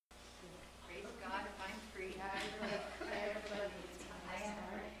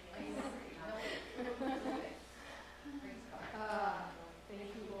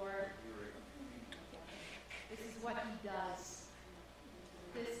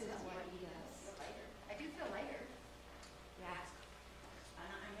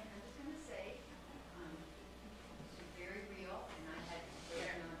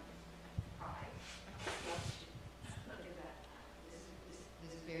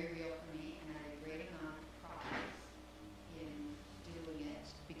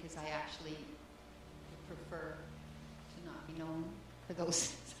for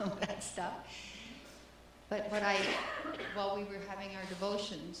some of that stuff. But while we were having our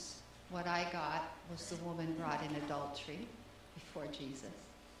devotions, what I got was the woman brought in adultery before Jesus.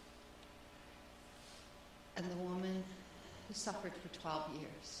 And the woman who suffered for 12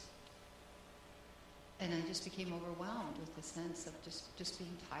 years. And I just became overwhelmed with the sense of just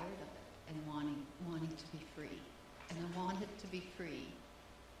being tired of it and wanting to be free. And I wanted to be free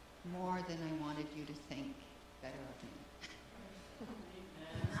more than I wanted you to think better of me.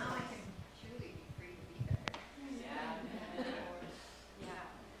 And now I can truly be free to be better. Yeah. Yeah.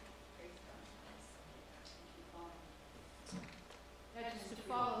 Praise God. Now, just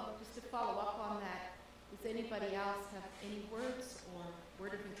to follow up on that, does anybody else have any words or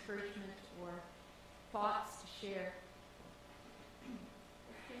word of encouragement or thoughts to share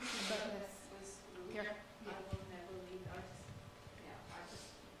about this? Here. I will never leave.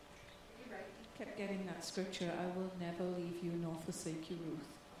 You're right. Kept getting that scripture, I will never leave you nor forsake you, Ruth.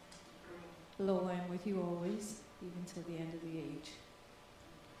 Lo, I am with you always, even till the end of the age.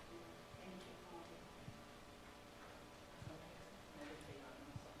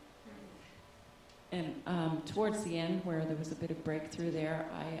 And towards the end, where there was a bit of breakthrough there,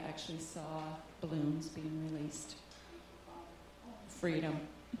 I actually saw balloons being released. Freedom.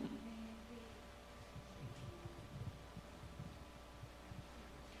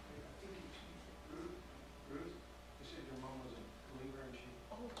 Ruth, you said your mom was a believer and she...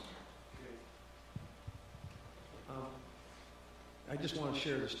 I just want to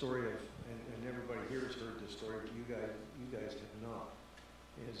share the story of, and everybody here has heard this story, but you guys have not,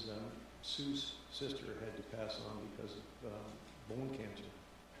 is Sue's sister had to pass on because of bone cancer.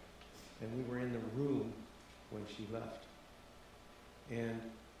 And we were in the room when she left. And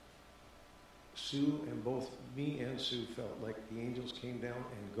Sue, and both me and Sue felt like the angels came down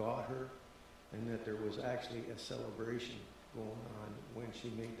and got her, and that there was actually a celebration going on when she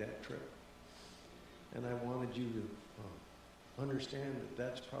made that trip. And I wanted you to understand that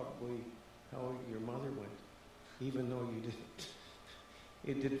that's probably how your mother went, even though you didn't.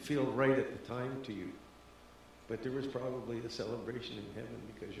 It didn't feel right at the time to you, but there was probably a celebration in heaven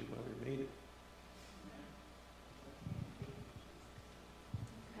because your mother made it.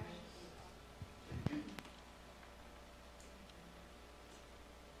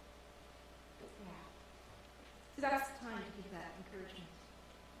 So that's the time to give that encouragement.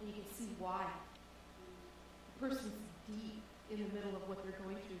 And you can see why. The person's deep in the middle of what they're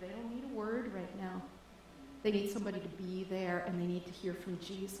going through. They don't need a word right now. They need somebody to be there, and they need to hear from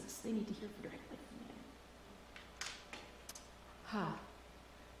Jesus. They need to hear directly from him.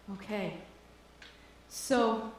 Okay. So